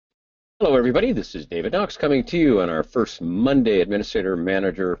Hello, everybody. This is David Knox coming to you on our first Monday Administrator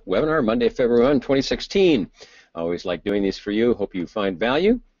Manager webinar, Monday, February 1, 2016. I always like doing these for you. Hope you find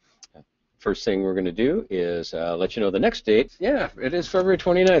value. First thing we're going to do is let you know the next date. Yeah, it is February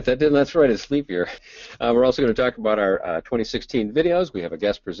 29th. That's right, it's leap year. We're also going to talk about our 2016 videos. We have a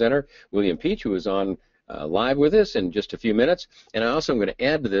guest presenter, William Peach, who is on live with us in just a few minutes. And I also am going to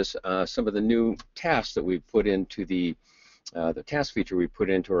add to this some of the new tasks that we've put into the task feature we put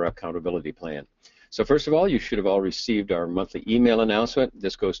into our accountability plan. So first of all, you should have all received our monthly email announcement.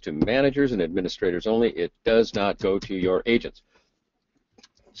 This goes to managers and administrators only. It does not go to your agents.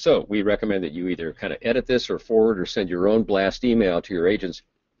 So we recommend that you either kind of edit this or forward or send your own blast email to your agents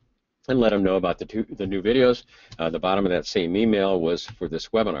and let them know about the new videos. The bottom of that same email was for this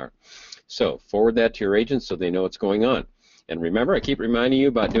webinar. So forward that to your agents so they know what's going on. And remember, I keep reminding you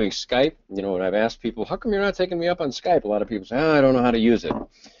about doing Skype. You know, when I've asked people, how come you're not taking me up on Skype? A lot of people say, I don't know how to use it.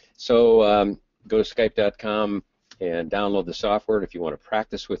 So go to Skype.com and download the software. And if you want to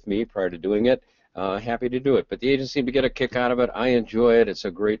practice with me prior to doing it, happy to do it. But the agents seem to get a kick out of it. I enjoy it. It's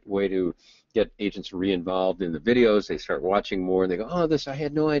a great way to get agents re-involved in the videos. They start watching more, and they go, oh, I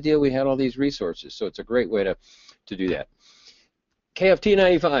had no idea we had all these resources. So it's a great way to do that. KFT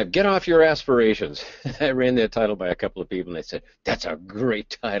 95, get off your aspirations. I ran that title by a couple of people, and they said, that's a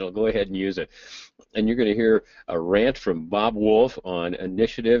great title. Go ahead and use it. And you're going to hear a rant from Bob Wolf on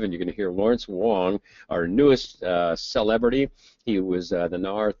initiative, and you're going to hear Lawrence Wong, our newest celebrity. He was the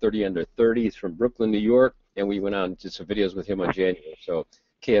NAR 30 Under 30. He's from Brooklyn, New York, and we went out and did some videos with him on January. So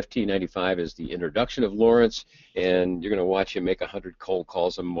KFT 95 is the introduction of Lawrence, and you're going to watch him make 100 cold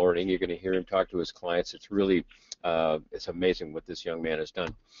calls a morning. You're going to hear him talk to his clients. It's really it's amazing what this young man has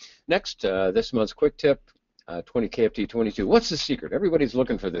done. Next, this month's quick tip, 20 KFT 22. What's the secret? Everybody's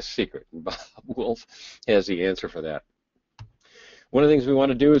looking for this secret. And Bob Wolf has the answer for that. One of the things we want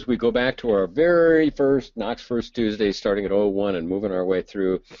to do is we go back to our very first Knox First Tuesday starting at 01 and moving our way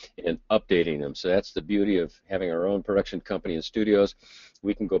through and updating them. So that's the beauty of having our own production company and studios.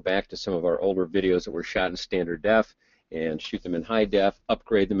 We can go back to some of our older videos that were shot in standard def and shoot them in high def,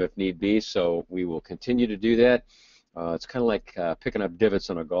 upgrade them if need be. So we will continue to do that. It's kind of like picking up divots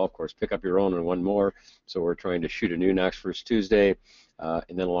on a golf course. Pick up your own and one more. So we're trying to shoot a new Knox First Tuesday, and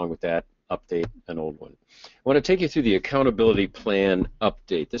then along with that, update an old one. I want to take you through the accountability plan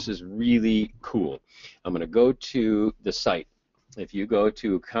update. This is really cool. I'm going to go to the site. If you go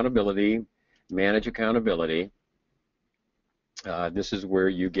to accountability, manage accountability, this is where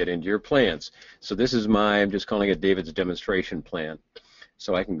you get into your plans. So this is I'm just calling it David's demonstration plan.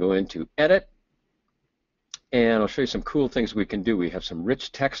 So I can go into edit, and I'll show you some cool things we can do. We have some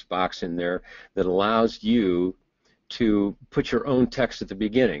rich text box in there that allows you to put your own text at the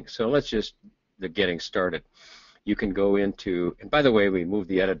beginning. So let's just getting started. You can go into, and by the way, we moved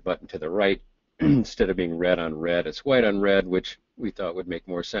the edit button to the right instead of being red on red. It's white on red, which we thought would make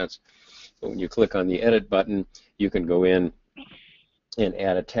more sense. But when you click on the edit button, you can go in and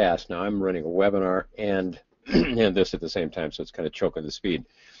add a task. Now I'm running a webinar and this at the same time, so it's kind of choking the speed.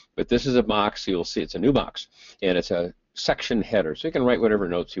 But this is a box, so you'll see it's a new box, and it's a section header, so you can write whatever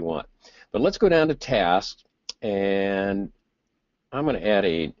notes you want. But let's go down to tasks, and I'm going to add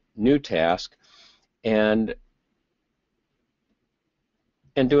a new task and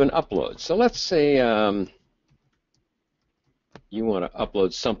do an upload. So let's say you want to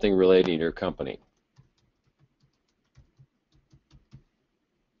upload something relating to your company.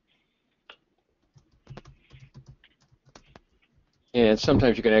 And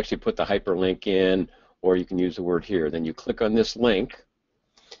sometimes you can actually put the hyperlink in, or you can use the word here. Then you click on this link,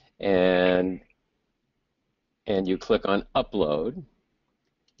 and you click on upload.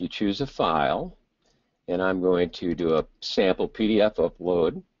 You choose a file, and I'm going to do a sample PDF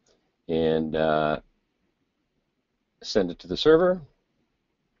upload and send it to the server.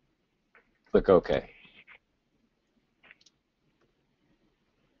 Click OK.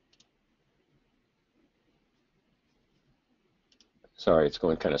 Sorry, it's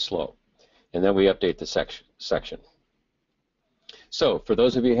going kind of slow. And then we update the section. So for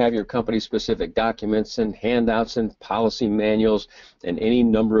those of you who have your company-specific documents and handouts and policy manuals and any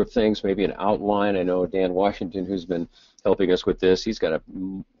number of things, maybe an outline. I know Dan Washington, who's been helping us with this, he's got a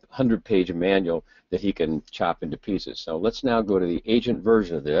 100-page manual that he can chop into pieces. So let's now go to the agent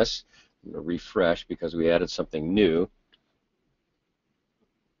version of this. I'm going to refresh because we added something new.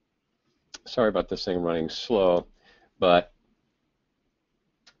 Sorry about this thing running slow, but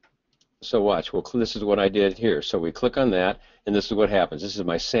so watch. Well, this is what I did here. So we click on that, and this is what happens. This is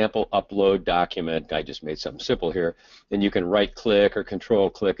my sample upload document. I just made something simple here. And you can right-click or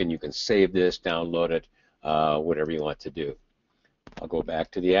control-click, and you can save this, download it, whatever you want to do. I'll go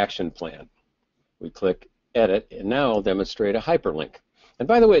back to the action plan. We click edit, and now I'll demonstrate a hyperlink. And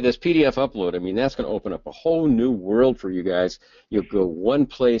by the way, this PDF upload, I mean, that's going to open up a whole new world for you guys. You'll go one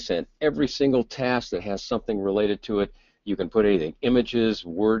place, and every single task that has something related to it, you can put anything, images,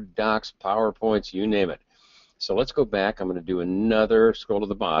 Word docs, PowerPoints, you name it. So let's go back. I'm going to do another scroll to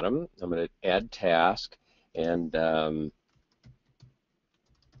the bottom. I'm going to add task, and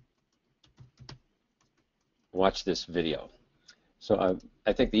watch this video. So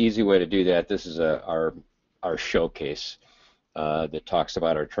I think the easy way to do that, this is our showcase that talks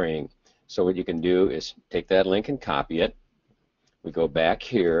about our training. So what you can do is take that link and copy it. We go back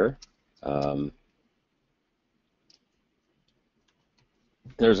here.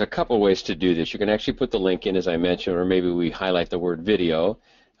 There's a couple ways to do this. You can actually put the link in, as I mentioned, or maybe we highlight the word video.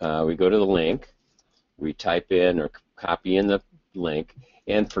 We go to the link. We type in or copy in the link.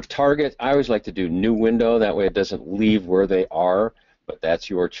 And for target, I always like to do new window. That way it doesn't leave where they are, but that's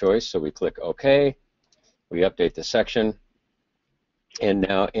your choice. So we click OK. We update the section. And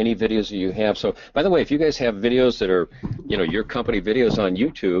now any videos that you have. So by the way, if you guys have videos that are, your company videos on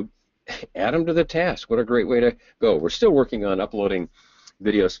YouTube, add them to the task. What a great way to go. We're still working on uploading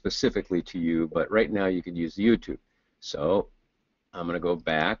videos specifically to you, but right now you can use YouTube. So I'm going to go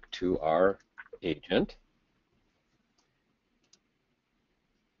back to our agent.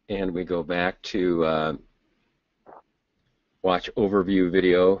 And we go back to watch overview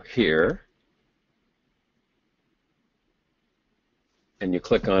video here. And you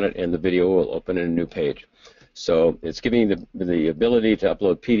click on it, and the video will open in a new page. So it's giving you the ability to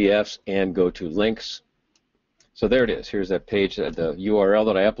upload PDFs and go to links. So there it is. Here's that page, the URL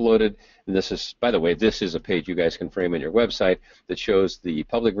that I uploaded. And this is, by the way, this is a page you guys can frame in your website that shows the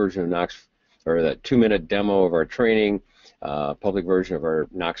public version of Knox, or that 2-minute demo of our training, public version of our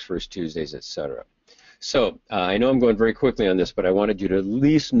Knox First Tuesdays, etc. So I know I'm going very quickly on this, but I wanted you to at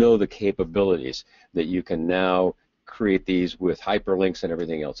least know the capabilities that you can now create these with hyperlinks and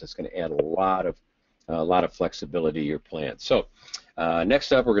everything else. It's going to add a lot of flexibility to your plan. So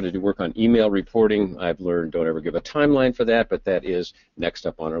next up, we're going to do work on email reporting. I've learned don't ever give a timeline for that, but that is next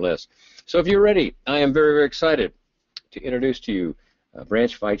up on our list. So if you're ready, I am very, very excited to introduce to you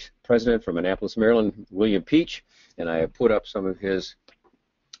Branch Vice President from Annapolis, Maryland, William Peach, and I have put up some of his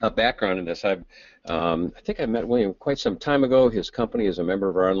background in this. I think I met William quite some time ago. His company is a member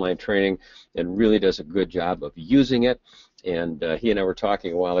of our online training and really does a good job of using it. And he and I were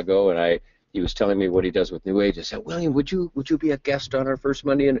talking a while ago, and he was telling me what he does with New Age. I said, William, would you be a guest on our first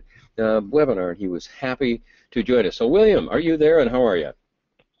Monday webinar? And he was happy to join us. So William, are you there, and how are you?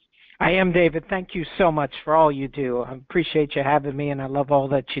 I am, David. Thank you so much for all you do. I appreciate you having me, and I love all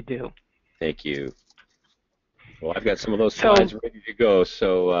that you do. Thank you. Well, I've got some of those slides ready to go,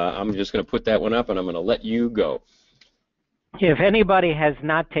 so I'm just going to put that one up, and I'm going to let you go. If anybody has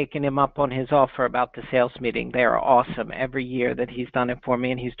not taken him up on his offer about the sales meeting, they are awesome. Every year that he's done it for me,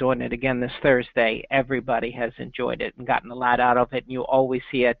 and he's doing it again this Thursday, everybody has enjoyed it and gotten a lot out of it, and you always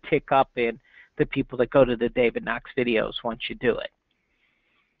see a tick up in the people that go to the David Knox videos once you do it.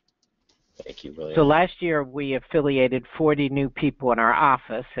 Thank you, William. So last year we affiliated 40 new people in our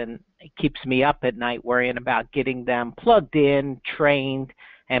office, and it keeps me up at night worrying about getting them plugged in, trained,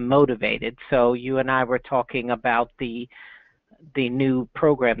 and motivated. So you and I were talking about the new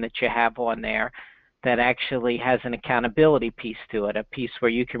program that you have on there that actually has an accountability piece to it, a piece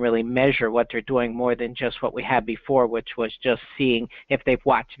where you can really measure what they're doing more than just what we had before, which was just seeing if they've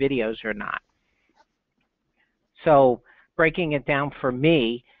watched videos or not. So breaking it down for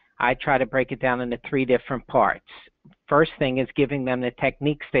me, I try to break it down into 3 different parts. First thing is giving them the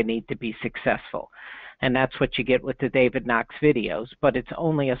techniques they need to be successful. And that's what you get with the David Knox videos, but it's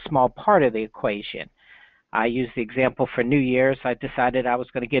only a small part of the equation. I use the example for New Year's. I decided I was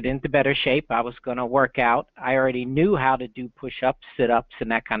going to get into better shape. I was going to work out. I already knew how to do push-ups, sit-ups,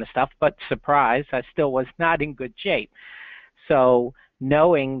 and that kind of stuff, but surprise, I still was not in good shape. So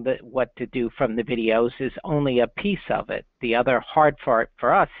knowing what to do from the videos is only a piece of it. The other hard part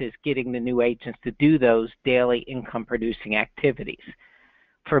for us is getting the new agents to do those daily income-producing activities.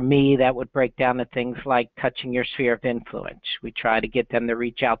 For me, that would break down to things like touching your sphere of influence. We try to get them to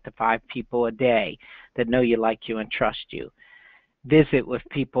reach out to 5 people a day that know you, like you, and trust you. Visit with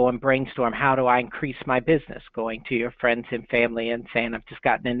people and brainstorm, how do I increase my business? Going to your friends and family and saying, I've just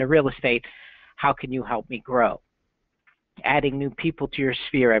gotten into real estate. How can you help me grow? Adding new people to your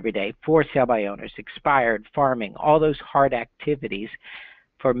sphere every day, for sale by owners, expired, farming, all those hard activities.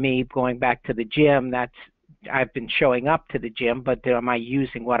 For me, going back to the gym, I've been showing up to the gym, but am I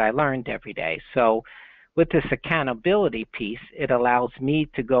using what I learned every day? So with this accountability piece, it allows me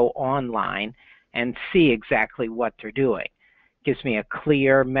to go online and see exactly what they're doing. gives me a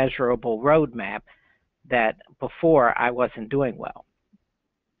clear, measurable roadmap that before I wasn't doing well.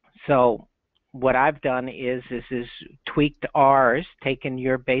 So what I've done is tweaked ours, taken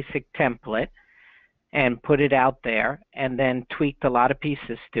your basic template and put it out there, and then tweaked a lot of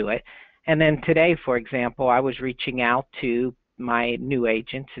pieces to it. And then today, for example, I was reaching out to my new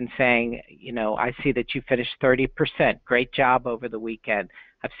agents and saying, you know, I see that you finished 30%. Great job over the weekend.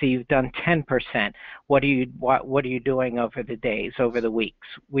 I see you've done 10%. What are you doing over the days, over the weeks?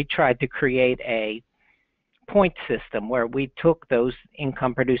 We tried to create a point system where we took those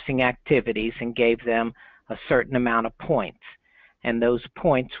income producing activities and gave them a certain amount of points. And those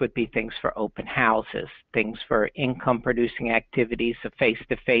points would be things for open houses, things for income producing activities, a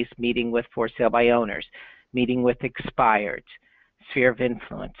face-to-face meeting with for sale by owners, meeting with expireds, sphere of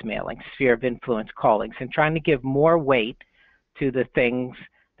influence mailings, sphere of influence callings, and trying to give more weight to the things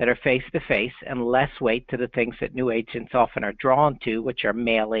that are face-to-face and less weight to the things that new agents often are drawn to, which are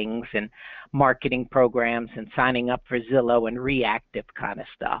mailings and marketing programs and signing up for Zillow and reactive kind of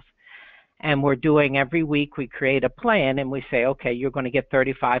stuff. And we're doing every week, we create a plan and we say, okay, you're going to get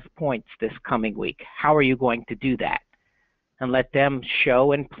 35 points this coming week. How are you going to do that? And let them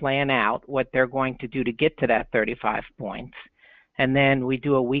show and plan out what they're going to do to get to that 35 points. And then we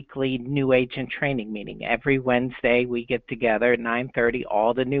do a weekly new agent training meeting. Every Wednesday we get together at 9:30,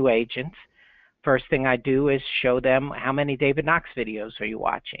 all the new agents. First thing I do is show them how many David Knox videos are you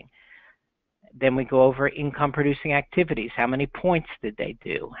watching. Then we go over income producing activities. How many points did they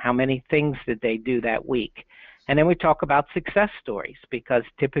do? How many things did they do that week? And then we talk about success stories, because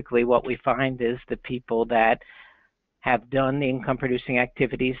typically what we find is the people that have done the income producing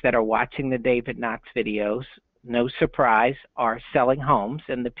activities that are watching the David Knox videos, no surprise, are selling homes,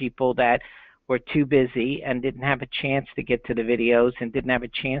 and the people that were too busy and didn't have a chance to get to the videos and didn't have a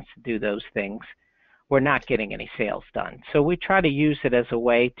chance to do those things were not getting any sales done. So we try to use it as a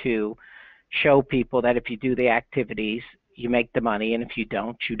way to show people that if you do the activities, you make the money, and if you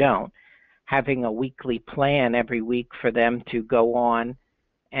don't, you don't. Having a weekly plan every week for them to go on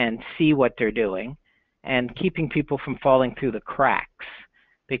and see what they're doing, and keeping people from falling through the cracks.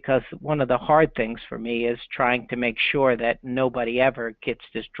 Because one of the hard things for me is trying to make sure that nobody ever gets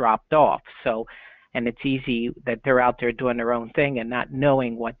just dropped off. So, and it's easy that they're out there doing their own thing and not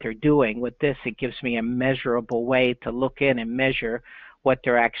knowing what they're doing. With this, it gives me a measurable way to look in and measure what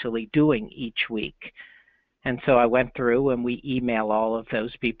they're actually doing each week. And so I went through and we email all of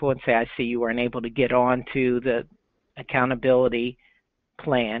those people and say, I see you weren't able to get on to the accountability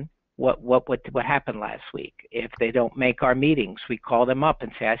plan. What happened last week? If they don't make our meetings, we call them up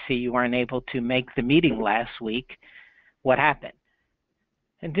and say, I see you weren't able to make the meeting last week. What happened?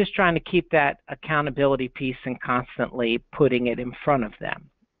 And just trying to keep that accountability piece and constantly putting it in front of them.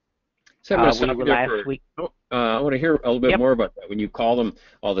 So I want to hear a little bit more about that. When you call them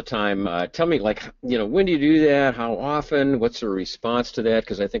all the time, tell me, like, you know, when do you do that? How often? What's the response to that?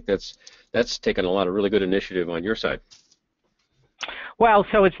 Because I think that's taken a lot of really good initiative on your side. Well,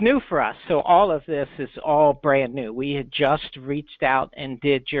 so it's new for us. So all of this is all brand new. We had just reached out and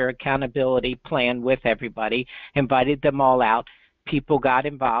did your accountability plan with everybody, invited them all out. People got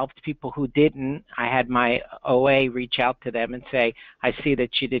involved. People who didn't, I had my OA reach out to them and say, I see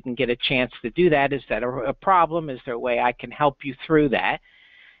that you didn't get a chance to do that. Is that a problem? Is there a way I can help you through that?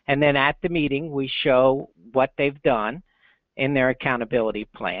 And then at the meeting, we show what they've done in their accountability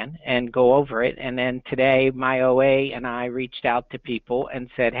plan and go over it. And then today, my OA and I reached out to people and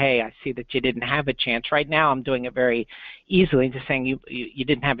said, hey, I see that you didn't have a chance. Right now, I'm doing it very easily, just saying you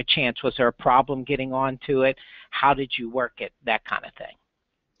didn't have a chance. Was there a problem getting onto it? How did you work it? That kind of thing.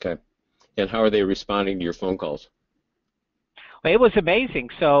 Okay. And how are they responding to your phone calls? It was amazing.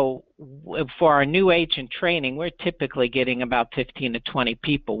 So for our new agent training, we're typically getting about 15 to 20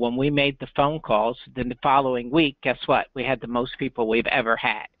 people. When we made the phone calls, then the following week, guess what? We had the most people we've ever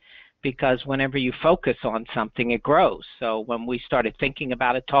had. Because whenever you focus on something, it grows. So when we started thinking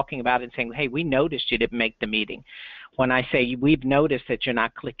about it, talking about it, and saying, hey, we noticed you didn't make the meeting. When I say we've noticed that you're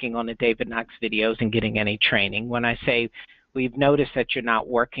not clicking on the David Knox videos and getting any training, when I say we've noticed that you're not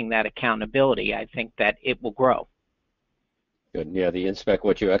working that accountability, I think that it will grow. Good. Yeah, the inspect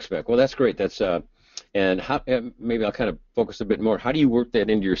what you expect. Well, that's great. That's and how, maybe I'll kind of focus a bit more. How do you work that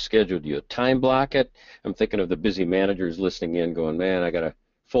into your schedule? Do you time block it? I'm thinking of the busy managers listening in, going, man, I got a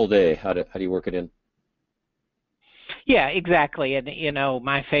full day. How do you work it in? Yeah, exactly. And you know,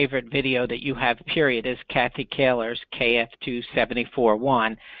 my favorite video that you have, period, is Kathy Kaler's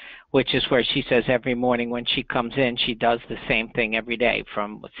KF2741, which is where she says every morning when she comes in, she does the same thing every day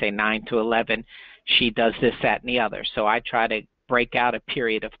from, let's say, 9 to 11. She does this, that, and the other. So I try to break out a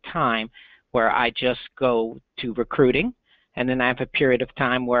period of time where I just go to recruiting, And then I have a period of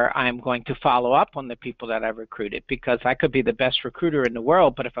time where I'm going to follow up on the people that I've recruited, because I could be the best recruiter in the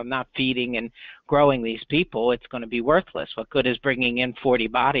world, but if I'm not feeding and growing these people, it's going to be worthless. What good is bringing in 40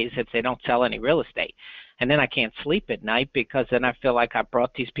 bodies if they don't sell any real estate? And then I can't sleep at night because then I feel like I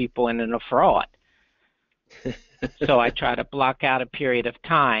brought these people in a fraud. So I try to block out a period of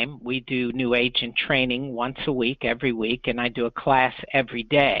time. We do new agent training once a week, every week, and I do a class every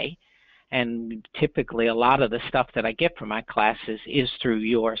day. And typically a lot of the stuff that I get from my classes is through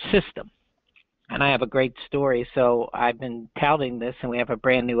your system. And I have a great story. So I've been touting this, and we have a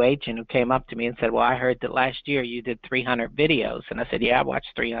brand new agent who came up to me and said, well, I heard that last year you did 300 videos. And I said, yeah, I watched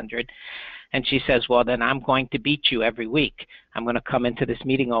 300. And she says, well, then I'm going to beat you every week. I'm going to come into this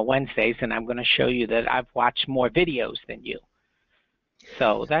meeting on Wednesdays, and I'm going to show you that I've watched more videos than you.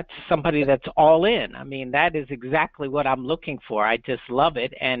 So that's somebody that's all in. I mean, that is exactly what I'm looking for. I just love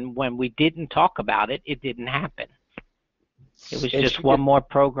it. And when we didn't talk about it, it didn't happen. It was just one more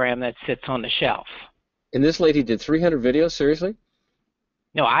program that sits on the shelf. And this lady did 300 videos, seriously?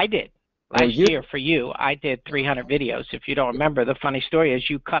 No, I did. Last year for you, I did 300 videos. If you don't remember, the funny story is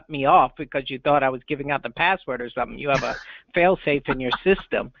you cut me off because you thought I was giving out the password or something. You have a fail-safe in your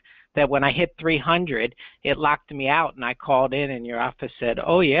system that when I hit 300, it locked me out, and I called in, and your office said,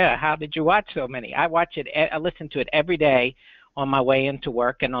 oh, yeah, how did you watch so many? I listen to it every day on my way into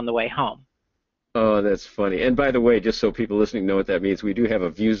work and on the way home. Oh, that's funny. And by the way, just so people listening know what that means, we do have a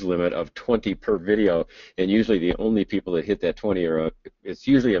views limit of 20 per video, and usually the only people that hit that 20 it's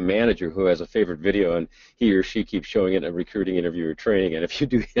usually a manager who has a favorite video, and he or she keeps showing it in a recruiting interview or training. And if you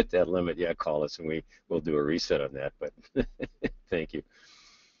do hit that limit, yeah, call us, and we'll do a reset on that. But thank you.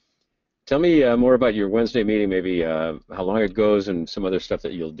 Tell me more about your Wednesday meeting, maybe how long it goes and some other stuff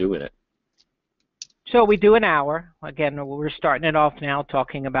that you'll do in it. So we do an hour. Again, we're starting it off now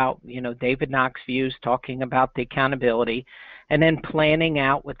talking about, David Knox views, talking about the accountability, and then planning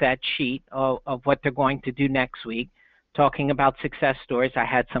out with that sheet of what they're going to do next week, talking about success stories. I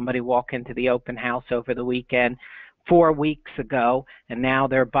had somebody walk into the open house over the weekend 4 weeks ago, and now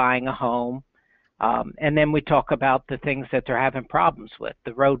they're buying a home. And then we talk about the things that they're having problems with,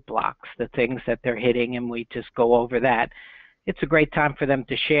 the roadblocks, the things that they're hitting, and we just go over that. It's a great time for them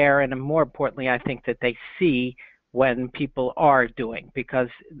to share, and more importantly, I think that they see when people are doing, because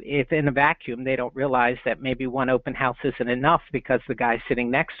if in a vacuum, they don't realize that maybe one open house isn't enough, because the guy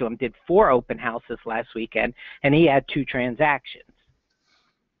sitting next to him did 4 open houses last weekend, and he had 2 transactions.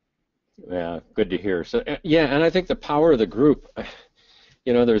 Yeah, good to hear. So, yeah, and I think the power of the group,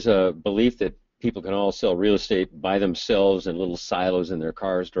 there's a belief that people can all sell real estate by themselves in little silos in their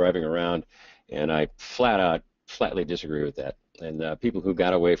cars driving around, and I flatly disagree with that. And people who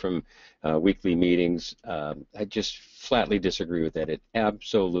got away from weekly meetings, I just flatly disagree with that. It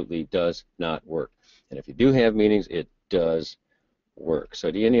absolutely does not work. And if you do have meetings, it does work. So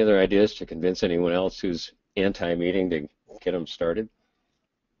do you have any other ideas to convince anyone else who's anti-meeting to get them started?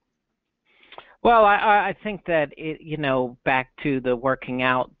 Well, I think that, back to the working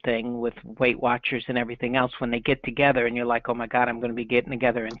out thing with Weight Watchers and everything else, when they get together and you're like, oh, my God, I'm going to be getting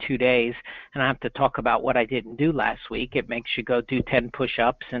together in 2 days, and I have to talk about what I didn't do last week, it makes you go do 10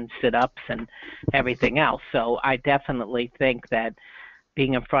 push-ups and sit-ups and everything else. So I definitely think that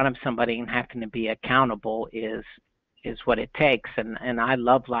being in front of somebody and having to be accountable is what it takes. And I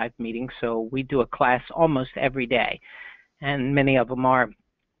love live meetings, so we do a class almost every day, and many of them are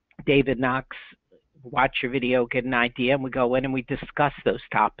David Knox, watch your video, get an idea, and we go in and we discuss those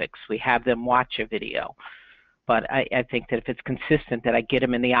topics. We have them watch a video. But I think that if it's consistent, that I get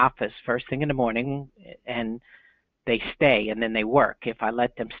them in the office first thing in the morning and they stay and then they work. If I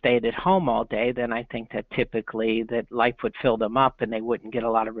let them stay at home all day, then I think that typically that life would fill them up and they wouldn't get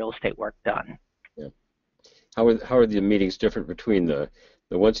a lot of real estate work done. Yeah. How are the meetings different between the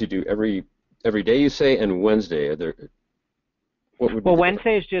ones you do every day, you say, and Wednesday? Are there Well,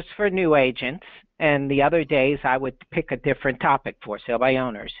 Wednesday is just for new agents, and the other days I would pick a different topic for sale by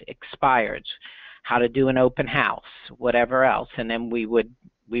owners, expireds, how to do an open house, whatever else, and then we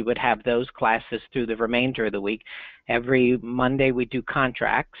would have those classes through the remainder of the week. Every Monday we do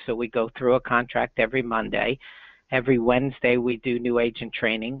contracts, so we go through a contract every Monday. Every Wednesday we do new agent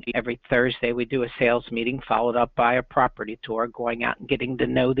training. Every Thursday we do a sales meeting followed up by a property tour, going out and getting to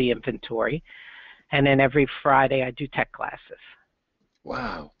know the inventory. And then every Friday I do tech classes.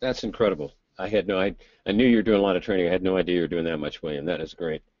 Wow, that's incredible. I knew you were doing a lot of training. I had no idea you were doing that much, William. That is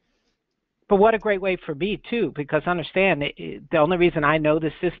great. But what a great way for me, too, because understand, the only reason I know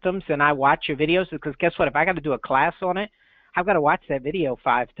the systems and I watch your videos is because guess what? If I got to do a class on it, I've got to watch that video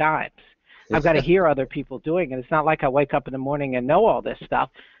 5 times. I've got to hear other people doing it. It's not like I wake up in the morning and know all this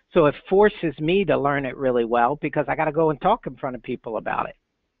stuff. So it forces me to learn it really well because I got to go and talk in front of people about it.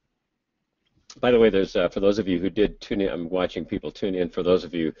 By the way, there's for those of you who did tune in, I'm watching people tune in. For those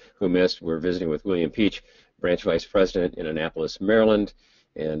of you who missed, we're visiting with William Peach, Branch Vice President in Annapolis, Maryland,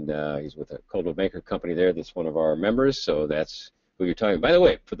 and he's with a Coldwell Banker company there that's one of our members, so that's who you're talking. By the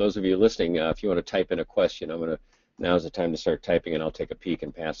way, for those of you listening, if you want to type in a question, now's the time to start typing, and I'll take a peek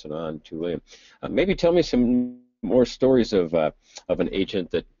and pass it on to William. Maybe tell me some more stories of an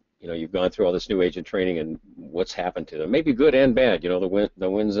agent that you've gone through all this new agent training and what's happened to them, maybe good and bad. The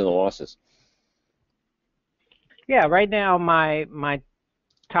wins and the losses. Yeah, right now my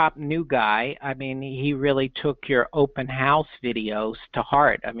top new guy, I mean, he really took your open house videos to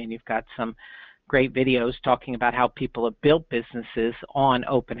heart. I mean, you've got some great videos talking about how people have built businesses on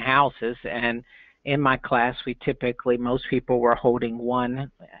open houses, and in my class most people were holding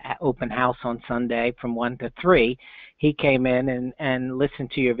one open house on Sunday from 1 to 3. He came in and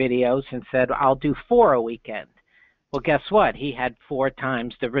listened to your videos and said, I'll do 4 a weekend. Well, guess what? He had 4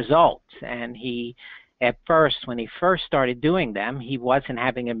 times the results, and at first, when he first started doing them, he wasn't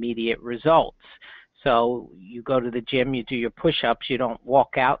having immediate results. So you go to the gym, you do your push-ups, you don't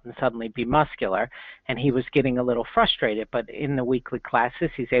walk out and suddenly be muscular. And he was getting a little frustrated. But in the weekly classes,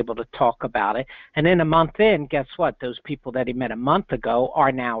 he's able to talk about it. And then a month in, guess what? Those people that he met a month ago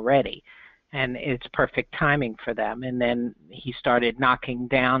are now ready. And it's perfect timing for them. And then he started knocking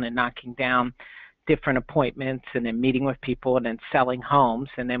down different appointments and then meeting with people and then selling homes.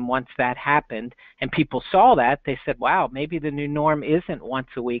 And then once that happened and people saw that, they said, wow, maybe the new norm isn't once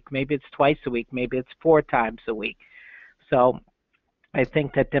a week, maybe it's twice a week, maybe it's 4 times a week. So I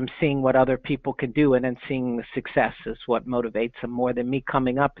think that them seeing what other people can do and then seeing the success is what motivates them more than me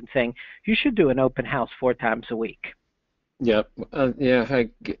coming up and saying, you should do an open house 4 times a week. Yeah,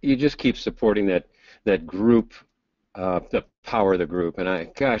 you just keep supporting that group, the power of the group,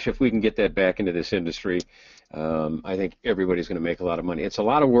 and gosh, if we can get that back into this industry, I think everybody's going to make a lot of money. It's a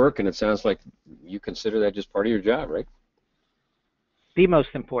lot of work, and it sounds like you consider that just part of your job, right? The most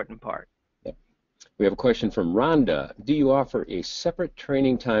important part. Yep. We have a question from Rhonda. Do you offer a separate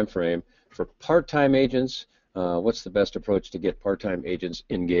training time frame for part-time agents? What's the best approach to get part-time agents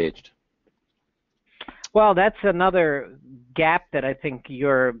engaged? Well, that's another gap that I think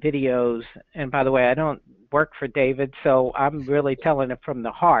your videos, and by the way, I don't work for David, so I'm really telling it from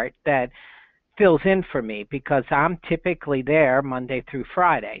the heart, that fills in for me because I'm typically there Monday through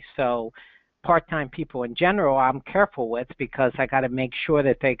Friday. So part-time people in general I'm careful with because I got to make sure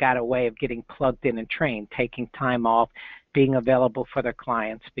that they got a way of getting plugged in and trained, taking time off, being available for their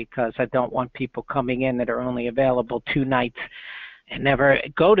clients, because I don't want people coming in that are only available 2 nights and never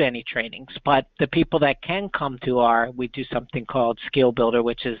go to any trainings. But the people that can come to we do something called Skill Builder,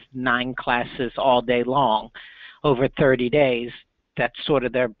 which is 9 classes all day long over 30 days. That's sort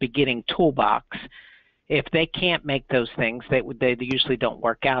of their beginning toolbox. If they can't make those things, they usually don't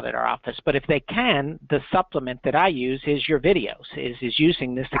work out at our office. But if they can, the supplement that I use is your videos, is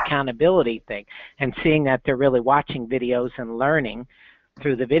using this accountability thing and seeing that they're really watching videos and learning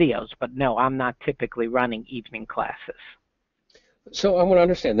through the videos. But no, I'm not typically running evening classes. So I want to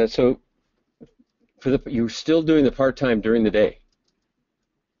understand that. So you're still doing the part-time during the day?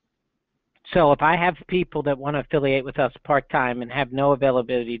 So if I have people that want to affiliate with us part-time and have no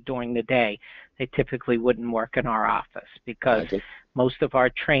availability during the day, they typically wouldn't work in our office because most of our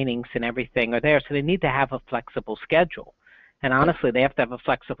trainings and everything are there. So they need to have a flexible schedule. And honestly, they have to have a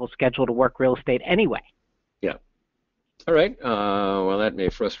flexible schedule to work real estate anyway. Yeah. All right. Well, that may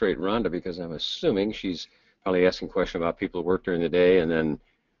frustrate Rhonda because I'm assuming she's probably asking a question about people who work during the day and then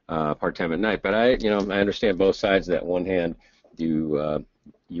part-time at night. But I understand both sides of that. One hand,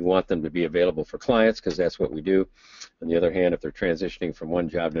 you want them to be available for clients because that's what we do. On the other hand, if they're transitioning from one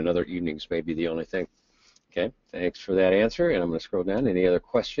job to another, evenings may be the only thing. Okay, thanks for that answer. And I'm going to scroll down. Any other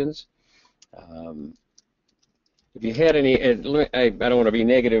questions? If you had any, I don't want to be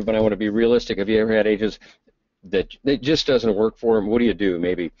negative, but I want to be realistic. Have you ever had agents that it just doesn't work for them? What do you do?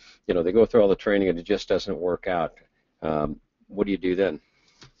 Maybe they go through all the training and it just doesn't work out. What do you do then?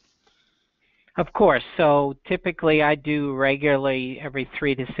 Of course. So typically I do regularly every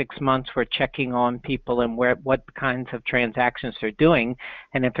 3 to 6 months. We're checking on people and what kinds of transactions they're doing.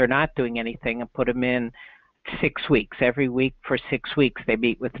 And if they're not doing anything, I put them in 6 weeks. Every week for 6 weeks they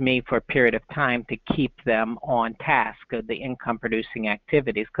meet with me for a period of time to keep them on task of the income producing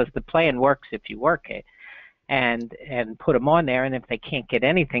activities, because the plan works if you work it. And put them on there, and if they can't get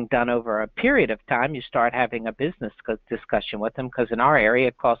anything done over a period of time, you start having a business discussion with them, because in our area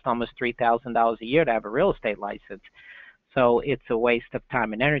it costs almost $3,000 a year to have a real estate license. So it's a waste of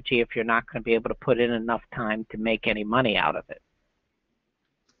time and energy if you're not going to be able to put in enough time to make any money out of it.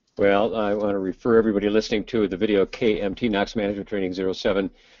 Well, I want to refer everybody listening to the video KMT Knox Management Training 07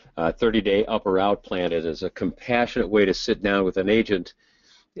 30-day up or out plan. It is a compassionate way to sit down with an agent,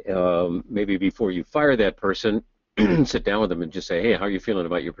 maybe before you fire that person, sit down with them and just say, hey, how are you feeling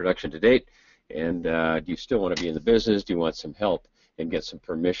about your production to date? And do you still want to be in the business? Do you want some help? And get some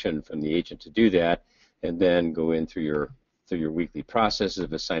permission from the agent to do that, and then go in through your weekly processes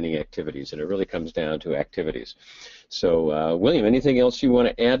of assigning activities. And it really comes down to activities. So, William, anything else you want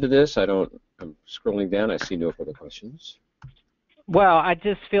to add to this? I'm scrolling down. I see no further questions. Well, I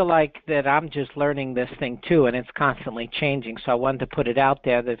just feel like that I'm just learning this thing too, and it's constantly changing. So I wanted to put it out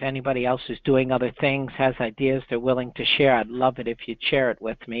there that if anybody else is doing other things, has ideas they're willing to share, I'd love it if you'd share it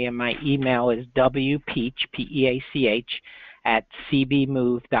with me. And my email is wpeach, P-E-A-C-H, at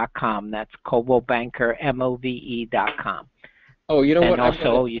cbmove.com. That's Coldwell Banker, M-O-V-E.com. Oh, you know what? And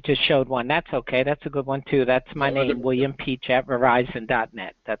also, you just showed one. That's okay. That's a good one too. That's my name, William Peach at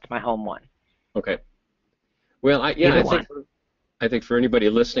Verizon.net. That's my home one. Okay. Well, I think for anybody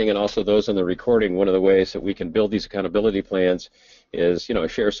listening and also those on the recording, one of the ways that we can build these accountability plans is,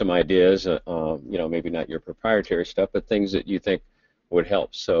 share some ideas, maybe not your proprietary stuff, but things that you think would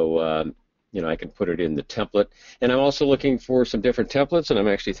help. So, I can put it in the template. And I'm also looking for some different templates, and I'm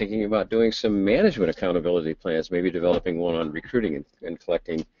actually thinking about doing some management accountability plans, maybe developing one on recruiting and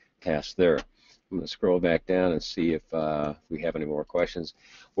collecting tasks there. I'm going to scroll back down and see if we have any more questions.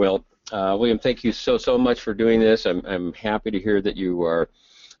 Well, William, thank you so much for doing this. I'm happy to hear that you are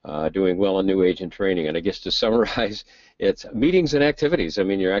doing well in new agent training. And I guess to summarize, it's meetings and activities. I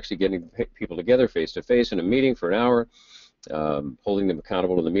mean, you're actually getting people together face-to-face in a meeting for an hour, holding them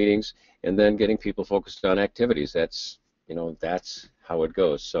accountable to the meetings, and then getting people focused on activities. That's how it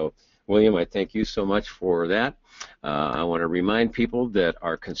goes. So, William, I thank you so much for that. I want to remind people that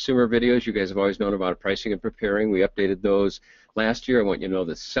our consumer videos, you guys have always known about pricing and preparing. We updated those last year. I want you to know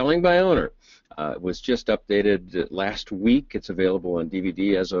that Selling by Owner was just updated last week. It's available on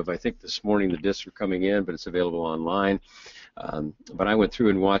DVD as of, I think, this morning. The discs are coming in, but it's available online. But I went through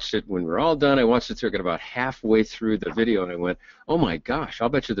and watched it. When we're all done, I watched it through, got about halfway through the video, and I went, oh my gosh, I'll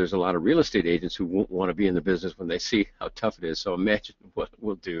bet you there's a lot of real estate agents who won't want to be in the business when they see how tough it is. So imagine what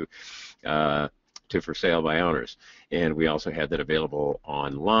we'll do for Sale by Owners. And we also had that available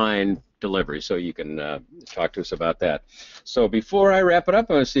online delivery, so you can talk to us about that. So before I wrap it up,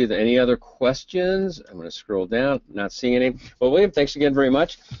 I want to see if there are any other questions. I'm going to scroll down, not seeing any. Well, William, thanks again very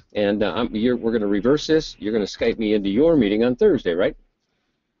much. And we're going to reverse this. You're going to Skype me into your meeting on Thursday, right?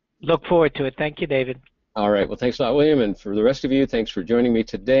 Look forward to it. Thank you, David. All right. Well, thanks a lot, William. And for the rest of you, thanks for joining me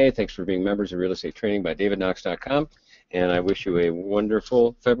today. Thanks for being members of Real Estate Training by DavidKnox.com. And I wish you a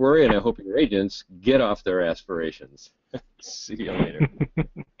wonderful February, and I hope your agents get off their aspirations. See you later.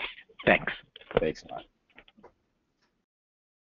 Thanks. Thanks a lot.